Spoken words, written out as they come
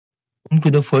Welcome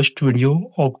to the first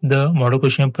video of the model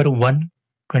question paper 1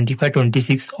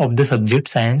 25-26 of the subject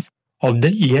science of the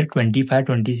year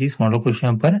 25-26 model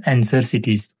question paper answer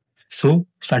cities. So,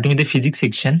 starting with the physics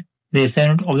section, the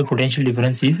assignment of the potential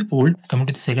difference is old. Coming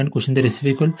to the second question, the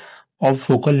reciprocal of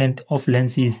focal length of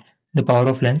lens is the power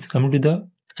of lens. Coming to the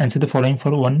answer the following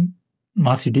for 1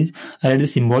 marks it is write the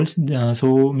symbols.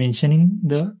 So, mentioning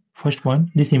the first point,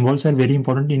 the symbols are very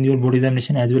important in your board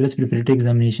examination as well as preparatory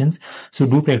examinations. So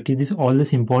do practice this all the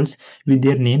symbols with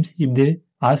their names. If they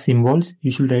are symbols, you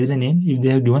should write the name. If they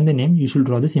have given the name, you should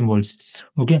draw the symbols.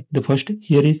 Okay, the first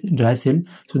here is dry cell.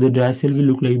 So the dry cell will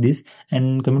look like this.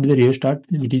 And coming to the rheostat,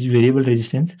 it is variable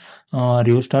resistance.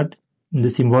 Rheostat,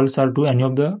 the symbols are to any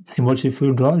of the symbols. If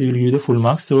you draw, you will give the full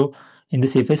marks. So in the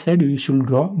safest side, you should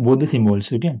draw both the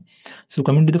symbols. Okay. So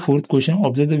coming to the fourth question,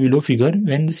 observe the below figure.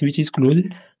 When the switch is closed,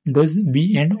 does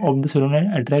B end of the solenoid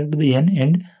attract the N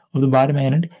end of the bar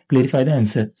magnet? Clarify the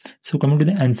answer. So coming to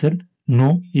the answer,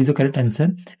 no is the correct answer,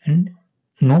 and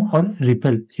no or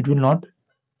repel. It will not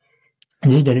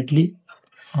just directly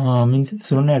means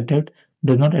solenoid attract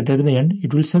does not attract the end.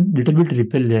 It will some little bit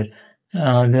repel there.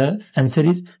 The answer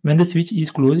is when the switch is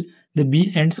closed, the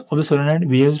B ends of the solenoid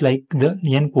behaves like the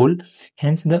N pole.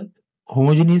 Hence, the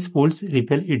homogeneous poles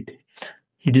repel it.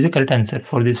 It is the correct answer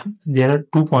for this. There are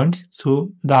 2 points.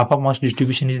 So the upper mass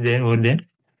distribution is there over there.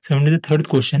 So under the third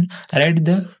question, write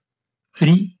the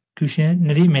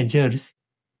precautionary measures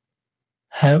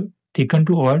have taken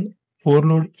to avoid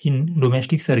overload in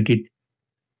domestic circuit.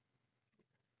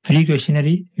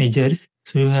 Precautionary measures.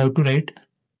 So you have to write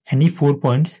any 4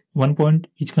 points. 1 point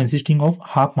is consisting of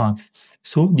half marks.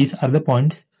 So these are the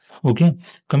points. Okay,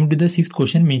 coming to the sixth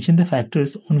question, mention the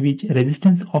factors on which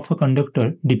resistance of a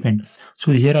conductor depend.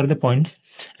 So here are the points.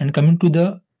 And coming to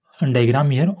the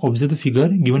diagram here, observe the figure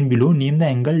given below, name the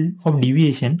angle of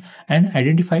deviation and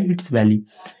identify its value.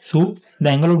 So the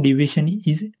angle of deviation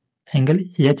is angle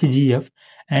HGF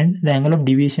and the angle of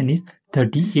deviation is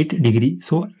 38 degree.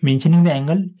 So mentioning the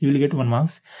angle, you will get 1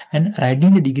 marks, and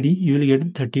writing the degree, you will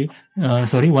get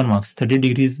 1 marks. 30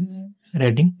 degrees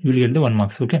writing, you will get the 1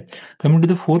 marks. Okay. Coming to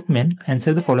the fourth main,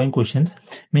 answer the following questions.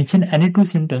 Mention any 2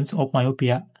 symptoms of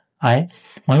myopic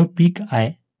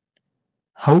eye.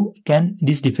 How can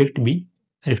this defect be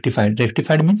rectified?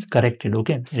 Rectified means corrected.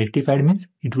 Okay. Rectified means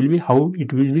it will be how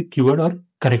it will be cured or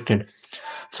corrected.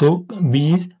 So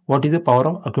B is what is the power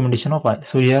of accommodation of eye.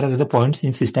 So here are the points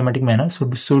in systematic manner. So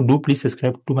do please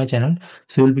subscribe to my channel.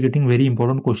 So you will be getting very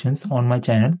important questions on my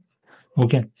channel.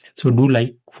 Okay. So do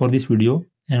like for this video.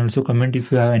 And also comment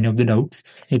if you have any of the doubts.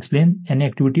 Explain any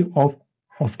activity of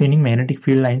obtaining magnetic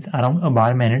field lines around a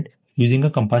bar magnet using a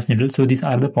compass needle. So these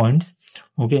are the points.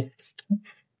 Okay.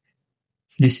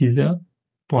 This is the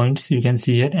points you can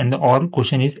see here. And the or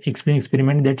question is explain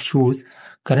experiment that shows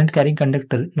current carrying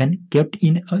conductor when kept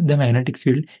in the magnetic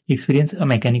field experience a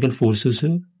mechanical force.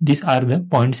 So these are the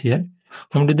points here.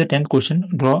 Coming to the 10th question,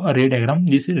 draw a ray diagram.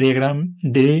 These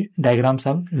ray diagrams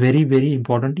are very, very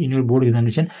important in your board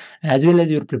examination as well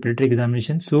as your preparatory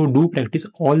examination. So do practice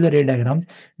all the ray diagrams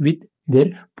with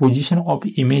their position of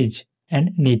image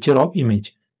and nature of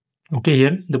image. Okay,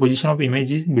 here the position of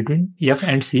image is between F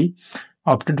and C.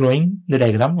 After drawing the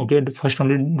diagram, okay, first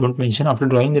only don't mention. After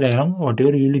drawing the diagram,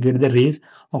 whatever you will get the rays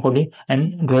according,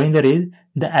 and drawing the rays,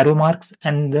 the arrow marks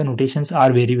and the notations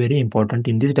are very, very important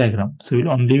in this diagram.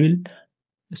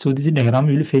 So this diagram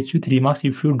will fetch you 3 marks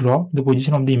if you draw the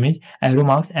position of the image, arrow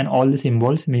marks and all the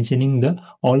symbols mentioning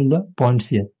all the points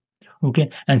here. Okay,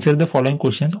 answer the following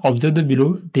questions. Observe the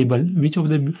below table. Which of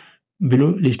the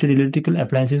below listed electrical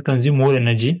appliances consume more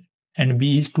energy? And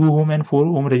B is 2 ohm and 4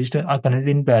 ohm resistor are connected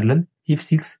in parallel. If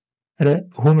 6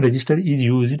 ohm resistor is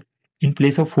used in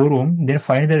place of 4 ohm, then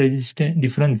find the resistance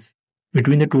difference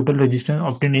between the total resistance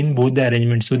obtained in both the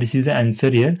arrangements. So this is the answer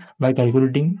here by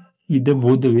calculating with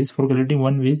both the ways. For calculating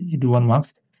one way, it 1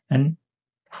 marks, and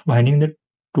finding the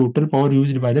total power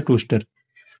used by the toaster,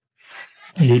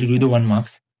 here will give the 1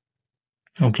 marks.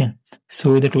 Okay,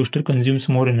 so the toaster consumes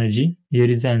more energy. Here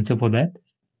is the answer for that.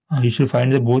 You should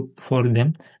find the both for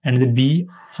them. And the B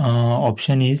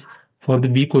option is for the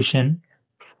B question.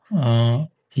 Here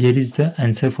is the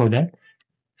answer for that.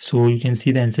 So you can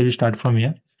see the answer will start from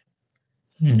here.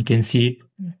 You can see it.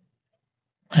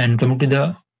 And coming to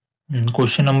the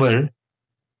question number,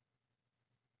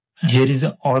 here is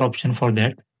the OR option for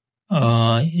that.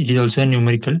 It is also a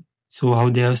numerical. So how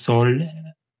they have solved,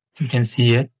 you can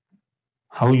see here.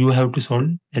 How you have to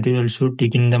solve, that is also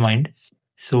taken in the mind.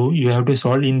 So you have to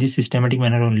solve in this systematic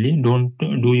manner only. Don't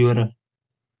do your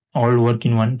all work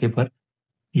in one paper.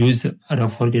 Use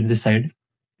rough work at the side.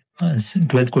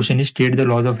 12th question is state the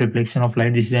laws of reflection of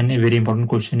light. This is a very important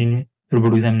question in your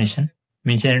board examination.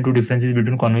 Mention any two differences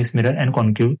between convex mirror and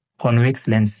convex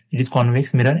lens. It is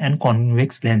convex mirror and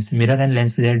convex lens. Mirror and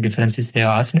lens, their differences they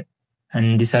are asked,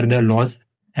 and these are the laws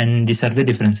and these are the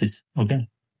differences. Okay.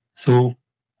 So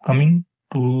coming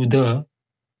to the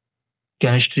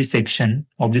chemistry section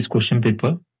of this question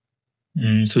paper.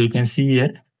 So you can see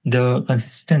here the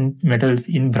consistent metals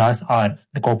in brass are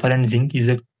the copper and zinc is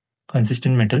a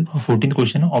consistent metal. 14th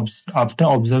question, after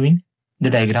observing the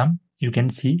diagram, you can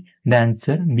see the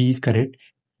answer B is correct.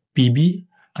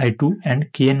 PbI2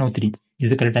 and KNO3 is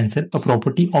the correct answer. A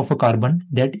property of a carbon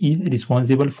that is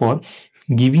responsible for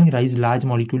giving rise large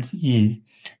molecules is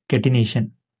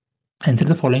catenation. Answer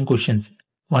the following questions.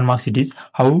 1 marks it is,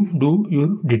 how do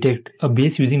you detect a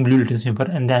base using blue litmus paper?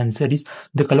 And the answer is,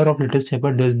 the color of litmus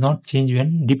paper does not change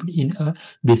when dipped in a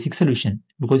basic solution,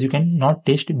 because you cannot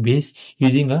test base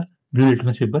using a blue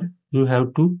litmus paper. You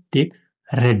have to take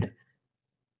red.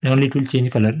 Then only it will change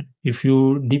color. If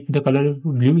you dip the color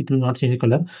blue, it will not change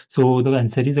color. So the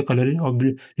answer is, the color of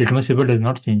litmus paper does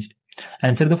not change.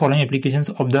 Answer the following applications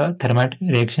of the thermite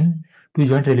reaction to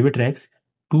join railway tracks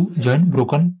to join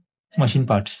broken machine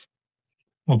parts.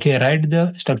 Okay, write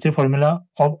the structure formula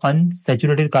of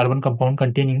unsaturated carbon compound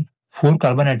containing 4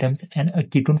 carbon atoms and a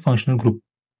ketone functional group.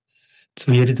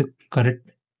 So here is the correct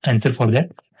answer for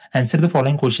that. Answer the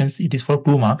following questions. It is for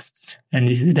 2 marks. And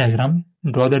this is the diagram.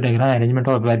 Draw the diagram arrangement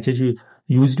of apertures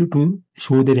used to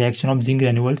show the reaction of zinc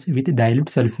granules with dilute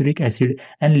sulfuric acid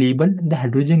and label the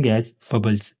hydrogen gas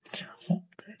bubbles.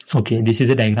 Okay, this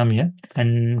is a diagram here.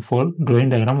 And for drawing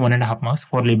diagram, 1.5 marks.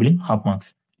 For labeling, half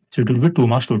marks. So it will be 2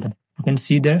 marks total. You can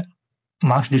see the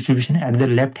marks distribution at the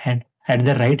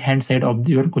right hand side of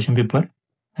your question paper.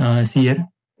 See here,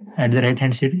 at the right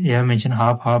hand side, you have mentioned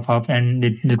half, and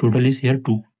the total is here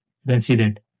 2. You can see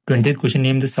that. 20th question,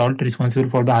 name the salt responsible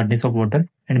for the hardness of water.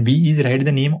 And B is write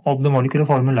the name of the molecular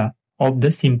formula of the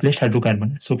simplest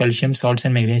hydrocarbon. So calcium salts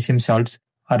and magnesium salts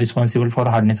are responsible for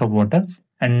hardness of water.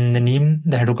 And the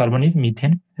hydrocarbon is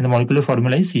methane, and the molecular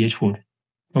formula is CH4.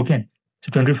 Okay.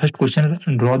 So 21st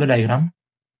question, draw the diagram.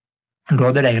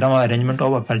 Draw the diagram or arrangement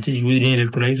of apertures used in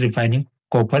electrolyte refining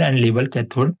copper and label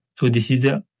cathode. So this is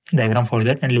the diagram for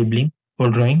that, and labeling for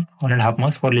drawing 1.5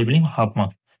 marks, for labeling half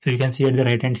marks. So you can see at the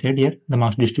right hand side here the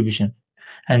marks distribution.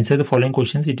 Answer the following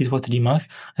questions. It is for 3 marks.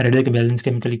 Write the balanced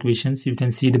chemical equations. You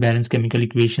can see the balanced chemical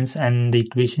equations, and the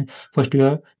equation first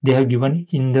they have given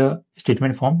in the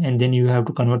statement form, and then you have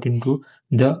to convert into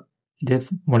the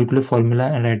molecular formula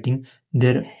and writing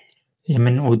their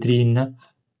MnO3 in the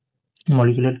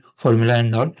molecular formula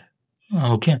and all.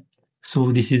 Okay,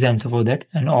 so this is the answer for that.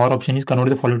 And our option is convert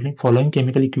the following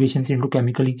chemical equations into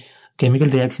chemical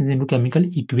reactions into chemical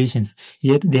equations.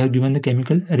 Here they have given the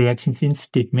chemical reactions in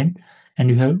statement, and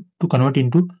you have to convert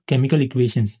into chemical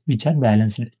equations which are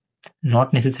balanced.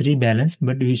 Not necessarily balanced,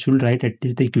 but we should write at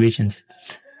least the equations.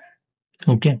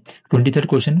 Okay, 23rd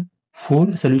question.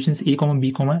 4 solutions A,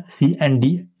 B, C and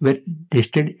D were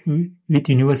tested with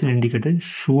universal indicators,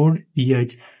 showed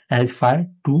pH as 5,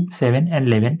 2, 7 and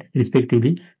 11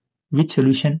 respectively. Which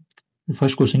solution? The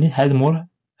first question is has more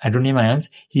hydronium ions.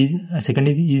 Second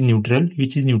is neutral,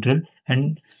 which is neutral,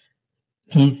 and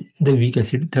is the weak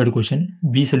acid. Third question,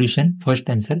 B solution. First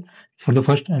answer, for the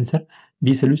first answer,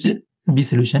 B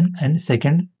solution, and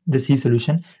second the C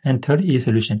solution, and third A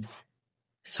solution.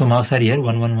 So marks are here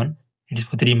 1, 1, 1. It is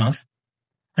for 3 marks.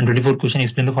 And 24th question,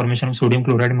 explain the formation of sodium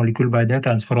chloride molecule by the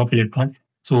transfer of electrons.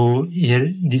 So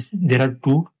here there are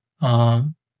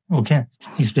 2. Okay,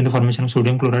 explain the formation of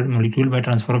sodium chloride molecule by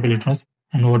transfer of electrons,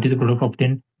 and what is the product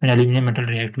obtained when aluminum metal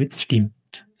react with steam.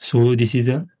 So this is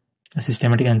a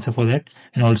systematic answer for that.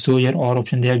 And also here our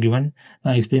option they are given,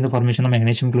 explain the formation of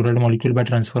magnesium chloride molecule by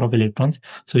transfer of electrons.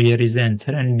 So here is the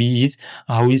answer. And B is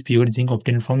how is pure zinc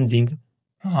obtained from zinc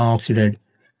oxide.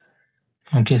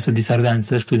 Okay, so these are the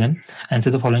answers to them. Answer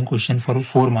the following question for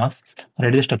 4 marks.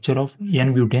 Write the structure of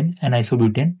N-butane and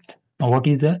isobutane. Now, what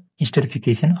is the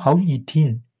esterification? How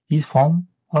ethene is formed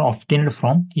or obtained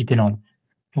from ethanol.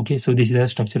 Okay, so this is the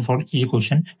structure for A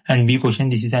question. And B question,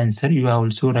 this is the answer. You have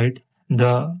also write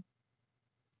the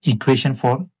equation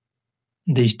for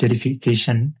the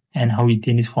esterification and how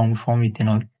ethane is formed from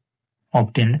ethanol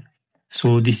obtained.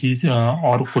 So this is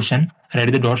our question.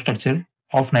 Write the dot structure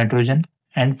of nitrogen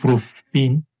and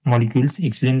propene molecules.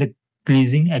 Explain the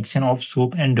cleansing action of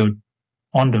soap and dirt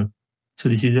on dirt. So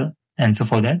this is the answer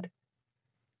for that.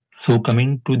 So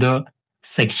coming to the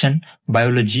section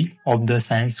biology of the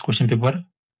science question paper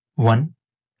 1,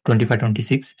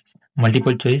 25-26,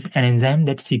 multiple choice. An enzyme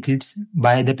that secretes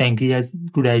by the pancreas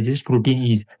to digest protein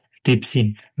is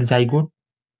trypsin.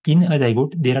 In a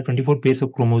zygote, there are 24 pairs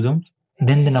of chromosomes.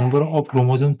 Then the number of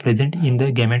chromosomes present in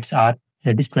the gametes are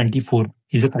That is 24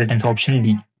 is the correct answer. Option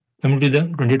D. Coming to the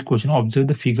 28th question, observe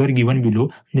the figure given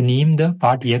below. They name the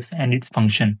part X and its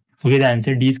function. Okay, the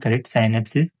answer D is correct.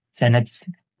 Synapse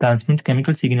transmit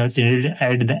chemical signals generated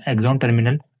at the axon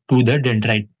terminal to the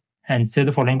dendrite. Answer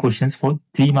the following questions for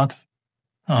 3 marks,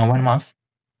 1 marks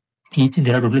each.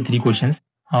 There are totally 3 questions.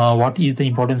 What is the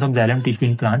importance of xylem tissue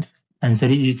in plants? Answer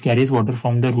is it carries water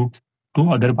from the roots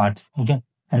to other parts. Okay.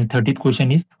 And 30th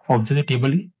question is observe the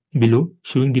table below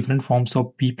showing different forms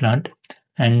of pea plant,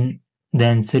 and the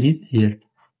answer is here.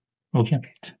 Okay.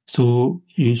 So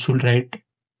you should write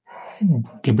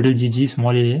capital G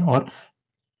small a or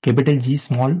capital G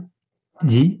small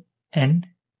g and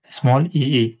small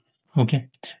a. Okay.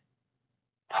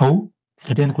 How,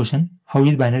 30th question, how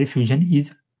is binary fusion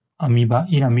is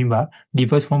amoeba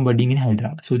differs from budding in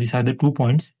hydra? So these are the 2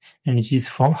 points, and it is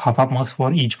for half marks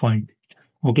for each point.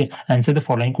 Okay, answer the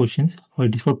following questions.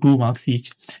 It is for 2 marks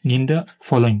each. Name the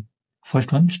following.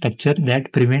 First one, structure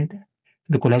that prevent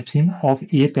the collapsing of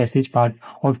air passage part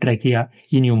of trachea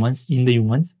in the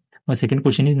humans. The second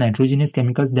question is nitrogenous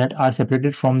chemicals that are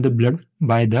separated from the blood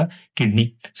by the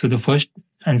kidney. So the first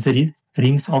answer is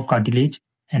rings of cartilage,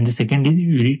 and the second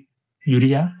is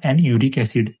urea and uric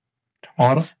acid.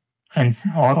 Or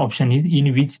option is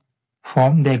in which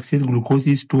form the excess glucose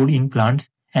is stored in plants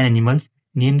and animals.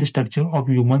 Name the structure of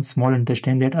human small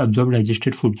intestine that absorb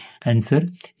digested food. Answer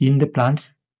in the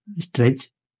plant's stretch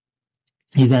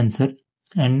is answer,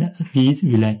 and B is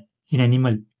villi. In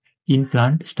animal, in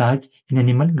plant starch, in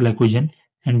animal glycogen,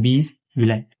 and B is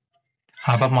villi.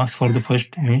 Half of marks for the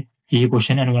first A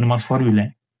question and 1 marks for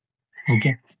villi.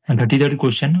 Okay. And 33rd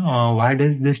question, why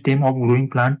does the stem of growing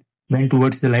plant bend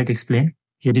towards the light? Explain.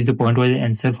 Here is the point-wise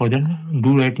answer for that.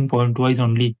 Do write in point-wise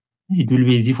only. It will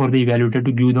be easy for the evaluator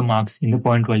to give the marks in the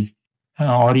point-wise.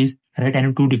 Or is write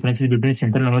any 2 differences between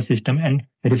central nervous system and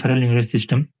peripheral nervous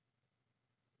system.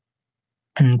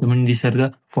 And these are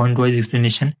the point-wise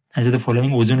explanation. As the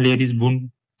following, ozone layer is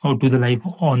boon to the life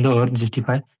on the earth.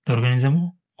 Justify the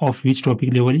organism of which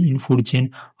tropic level in food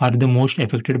chain are the most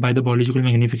affected by the biological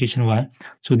magnification. Why?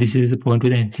 So this is the point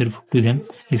with the answer to them.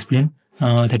 Explain.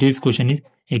 30th question is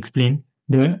explain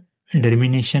the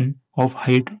determination of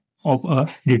height of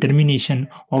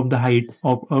the height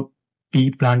of a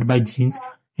pea plant by genes.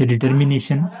 The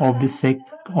determination of the sex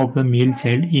of the male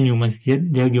child in humans. Here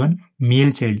they are given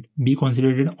male child. Be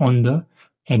concentrated on the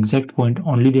exact point.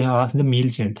 Only they have asked the male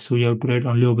child. So you have to write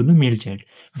only over the male child.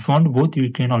 If you want both,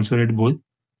 you can also write both.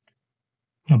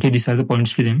 Okay, these are the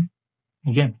points to them.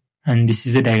 Okay, and this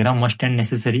is the diagram, must and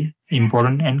necessary,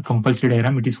 important and compulsory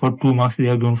diagram. It is for 2 marks. They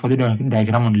have given for the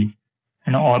diagram only.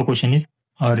 And our question is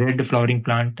red flowering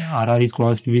plant RR is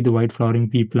crossed with white flowering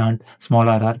pea plant small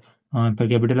RR.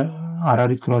 Capital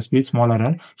RR is crossed with small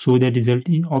RR. Show the result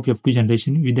of F2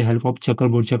 generation with the help of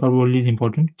checkerboard. Checkerboard is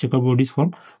important. Checkerboard is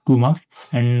for 2 marks.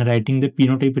 And writing the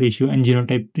phenotype ratio and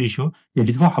genotype ratio, that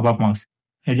is for half marks.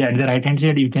 At the right hand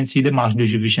side, you can see the marks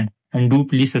distribution. And do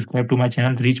please subscribe to my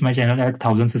channel. Reach my channel at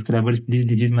 1000 subscribers. Please,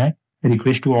 this is my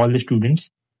request to all the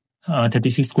students.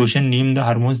 36th question, name the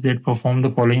hormones that perform the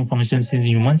following functions in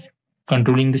humans.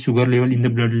 Controlling the sugar level in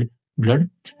the blood,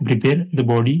 prepare the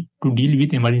body to deal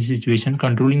with emergency situation,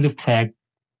 controlling the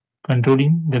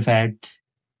fats,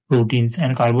 proteins,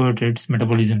 and carbohydrates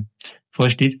metabolism.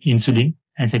 First is insulin,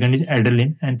 and second is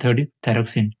adrenaline, and third is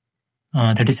thyroxine.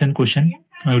 37th question,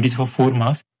 it is for 4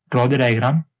 marks. Draw the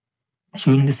diagram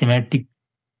showing the schematic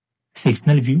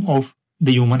sectional view of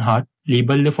the human heart.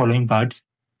 Label the following parts: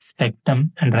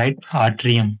 spectrum and right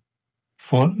atrium.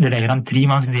 For the diagram, 3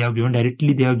 marks they have given.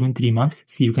 Directly they have given 3 marks.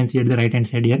 See, you can see at the right hand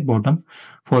side here, bottom.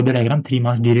 For the diagram, 3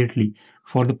 marks directly.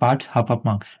 For the parts, half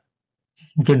marks.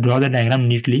 You can draw the diagram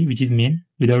neatly, which is main.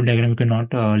 Without diagram, you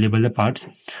cannot label the parts.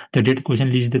 The 8th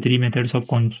question lists the 3 methods of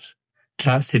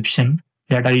contraception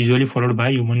that are usually followed by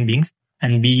human beings.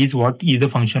 And B is what is the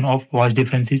function of vas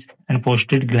deferens and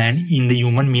prostate gland in the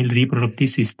human male reproductive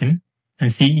system.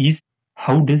 And C is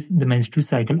how does the menstrual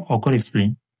cycle occur?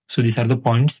 Explain. So these are the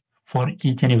points for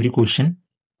each and every question.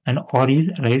 And or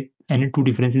is write any 2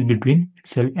 differences between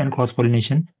self and cross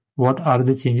pollination. What are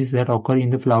the changes that occur in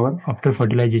the flower after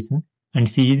fertilization? And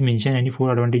C is mention any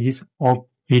 4 advantages of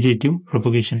vegetative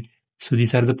propagation. So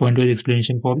these are the point-wise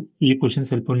explanation for A question,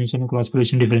 self pollination and cross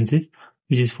pollination differences,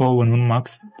 which is for 1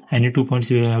 marks. Any 2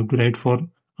 points you have to write for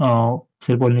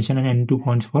self pollination and any 2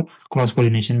 points for cross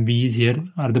pollination. B is here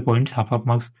are the points, half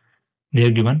marks they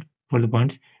are given for the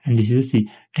points, and this is a C.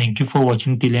 Thank you for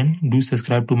watching till end. Do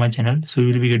subscribe to my channel, so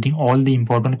you will be getting all the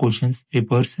important questions,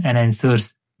 papers, and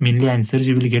answers. Mainly answers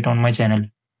you will get on my channel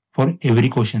for every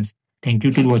questions. Thank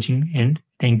you till watching end.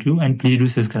 Thank you, and please do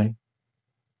subscribe.